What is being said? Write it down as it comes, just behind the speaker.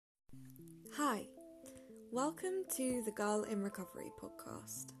Hi, welcome to the Girl in Recovery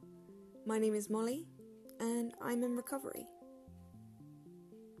podcast. My name is Molly, and I'm in recovery.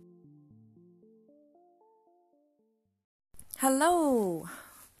 Hello!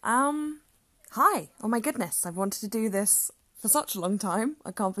 Hi! Oh my goodness, I've wanted to do this for such a long time.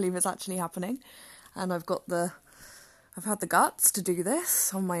 I can't believe it's actually happening. And I've had the guts to do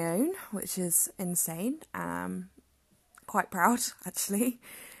this on my own, which is insane. Quite proud, actually.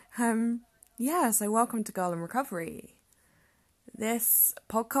 So welcome to Girl in Recovery. This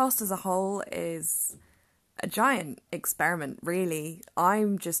podcast as a whole is a giant experiment, really.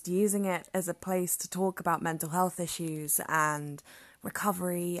 I'm just using it as a place to talk about mental health issues and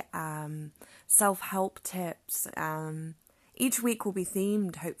recovery, self-help tips. Each week will be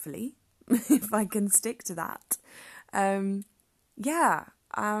themed, hopefully, if I can stick to that. But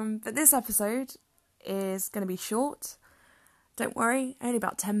this episode is going to be short. Don't worry, only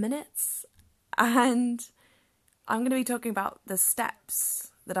about 10 minutes. And I'm going to be talking about the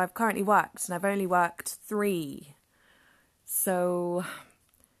steps that I've currently worked, and I've only worked 3. So,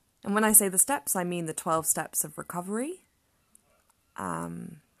 and when I say the steps, I mean the 12 steps of recovery.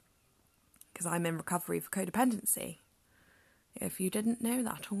 Because I'm in recovery for codependency, if you didn't know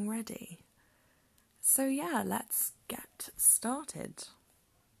that already. So yeah, let's get started.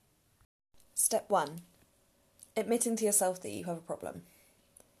 Step 1. Admitting to yourself that you have a problem.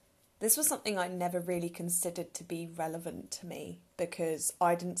 This was something I never really considered to be relevant to me because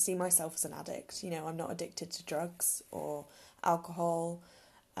I didn't see myself as an addict. You know, I'm not addicted to drugs or alcohol.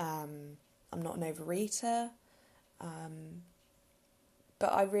 I'm not an overeater.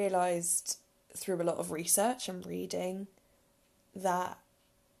 But I realised through a lot of research and reading that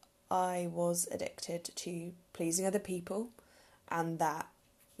I was addicted to pleasing other people and that,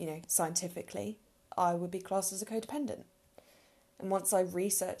 scientifically, I would be classed as a codependent. And once I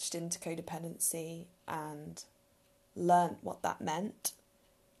researched into codependency and learnt what that meant,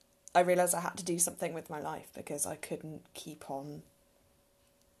 I realised I had to do something with my life because I couldn't keep on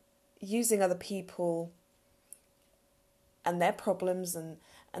using other people and their problems and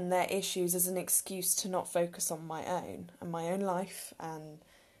their issues as an excuse to not focus on my own and my own life. And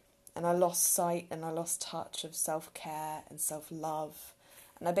I lost sight and I lost touch of self-care and self-love.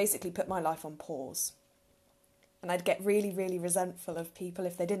 And I basically put my life on pause. And I'd get really, really resentful of people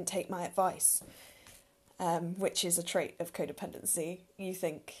if they didn't take my advice, which is a trait of codependency. You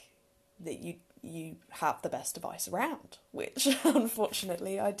think that you have the best advice around, which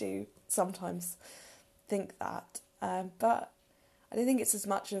unfortunately I do sometimes think that. But I don't think it's as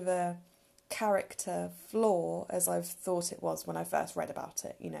much of a character flaw as I've thought it was when I first read about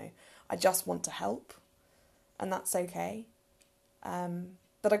it. I just want to help, and that's okay.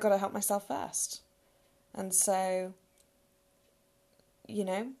 But I got to help myself first. And so,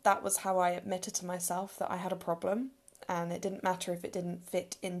 that was how I admitted to myself that I had a problem, and it didn't matter if it didn't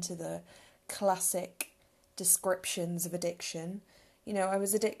fit into the classic descriptions of addiction. I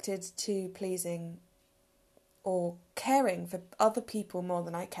was addicted to pleasing or caring for other people more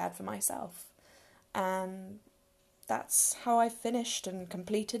than I cared for myself. And that's how I finished and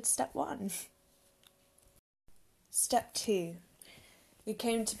completed step 1. Step 2. We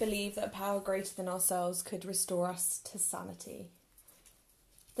came to believe that a power greater than ourselves could restore us to sanity.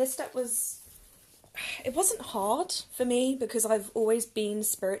 This step it wasn't hard for me because I've always been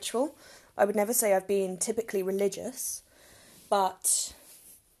spiritual. I would never say I've been typically religious, but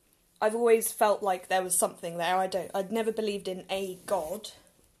I've always felt like there was something there. I'd never believed in a God,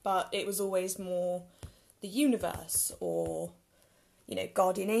 but it was always more the universe or,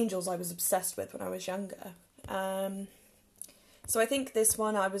 guardian angels I was obsessed with when I was younger. So I think this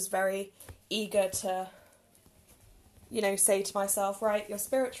one I was very eager to, say to myself, right, you're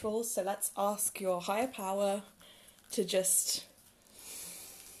spiritual, so let's ask your higher power to just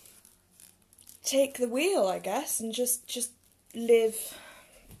take the wheel, I guess, and just live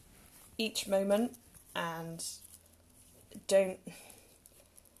each moment and don't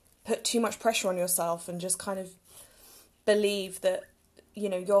put too much pressure on yourself and just kind of believe that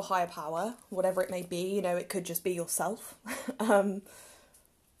your higher power, whatever it may be, it could just be yourself, but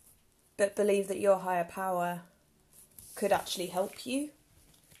believe that your higher power could actually help you,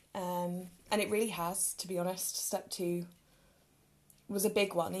 and it really has, to be honest. Step 2 was a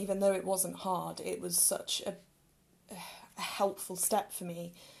big one, even though it wasn't hard. It was such a helpful step for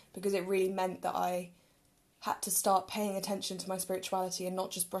me because it really meant that I had to start paying attention to my spirituality and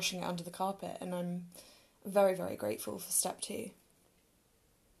not just brushing it under the carpet, and I'm very, very grateful for step 2.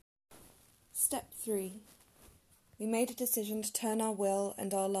 Step 3. We made a decision to turn our will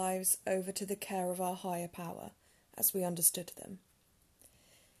and our lives over to the care of our higher power, as we understood them.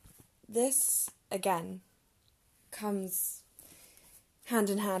 this, again, comes hand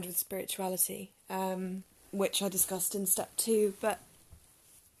in hand with spirituality, which I discussed in step 2, but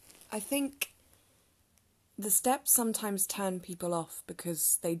I think the steps sometimes turn people off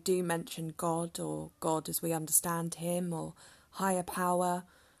because they do mention God, or God as we understand him, or higher power,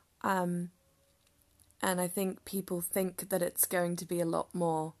 and I think people think that it's going to be a lot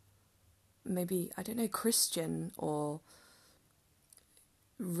more, maybe, I don't know, Christian or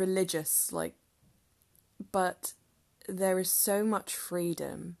religious, but there is so much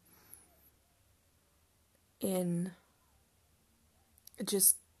freedom in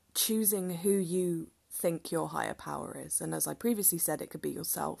just choosing who you think your higher power is. And as I previously said, it could be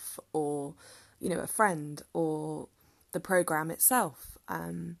yourself, or, a friend, or the program itself.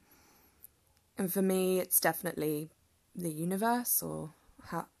 And for me, it's definitely the universe, or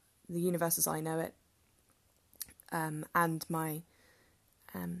the universe as I know it, and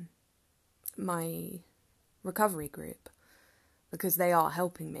my recovery group, because they are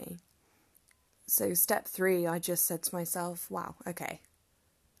helping me. So step 3, I just said to myself, wow, okay,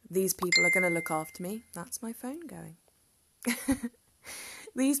 these people are going to look after me. That's my phone going.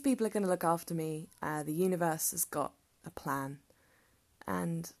 These people are going to look after me. The universe has got a plan.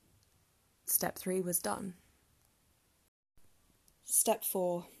 And step 3 was done. Step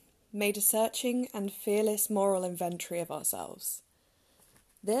 4, made a searching and fearless moral inventory of ourselves.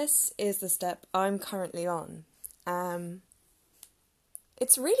 This is the step I'm currently on.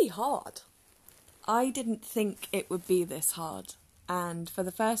 It's really hard. I didn't think it would be this hard. And for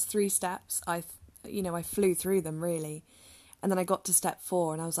the first 3 steps, I flew through them really. And then I got to step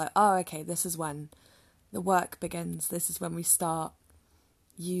 4 and I was like, oh, okay, this is when the work begins. This is when we start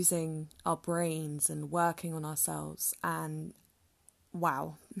using our brains and working on ourselves. And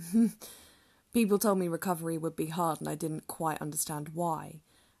wow, people told me recovery would be hard and I didn't quite understand why.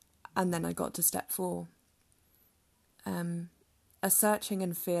 And then I got to step 4. A searching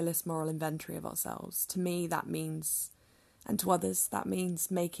and fearless moral inventory of ourselves. To me, that means, and to others, that means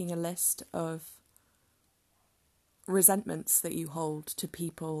making a list of resentments that you hold to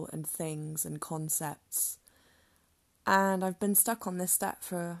people and things and concepts. And I've been stuck on this step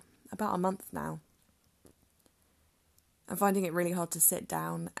for about a month now. I'm finding it really hard to sit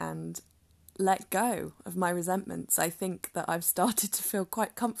down and let go of my resentments. I think that I've started to feel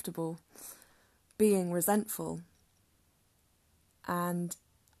quite comfortable being resentful. And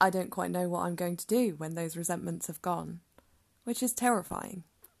I don't quite know what I'm going to do when those resentments have gone, which is terrifying.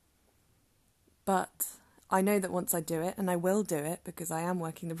 But I know that once I do it, and I will do it because I am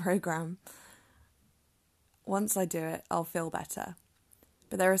working the program, once I do it, I'll feel better.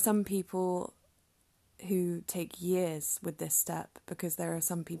 But there are some people who take years with this step, because there are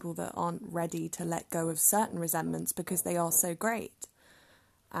some people that aren't ready to let go of certain resentments because they are so great.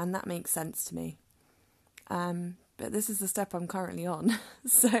 And that makes sense to me. But this is the step I'm currently on.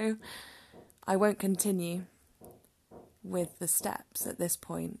 So I won't continue with the steps at this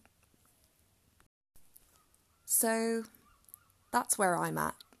point. So that's where I'm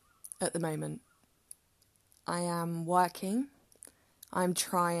at the moment. I am working. I'm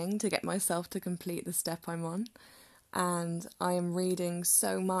trying to get myself to complete the step I'm on. And I am reading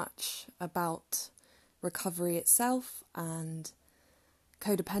so much about recovery itself and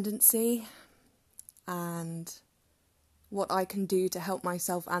codependency and what I can do to help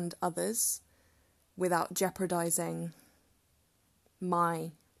myself and others without jeopardizing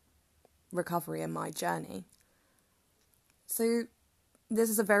my recovery and my journey. So this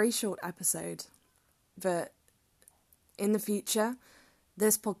is a very short episode, but in the future,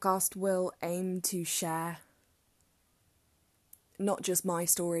 this podcast will aim to share not just my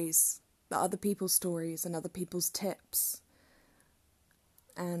stories, but other people's stories and other people's tips,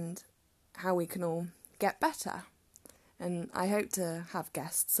 and how we can all get better. And I hope to have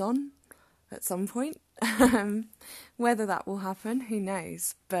guests on at some point. Whether that will happen, who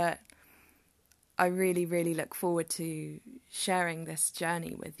knows? But I really, really look forward to sharing this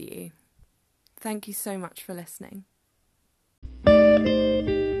journey with you. Thank you so much for listening.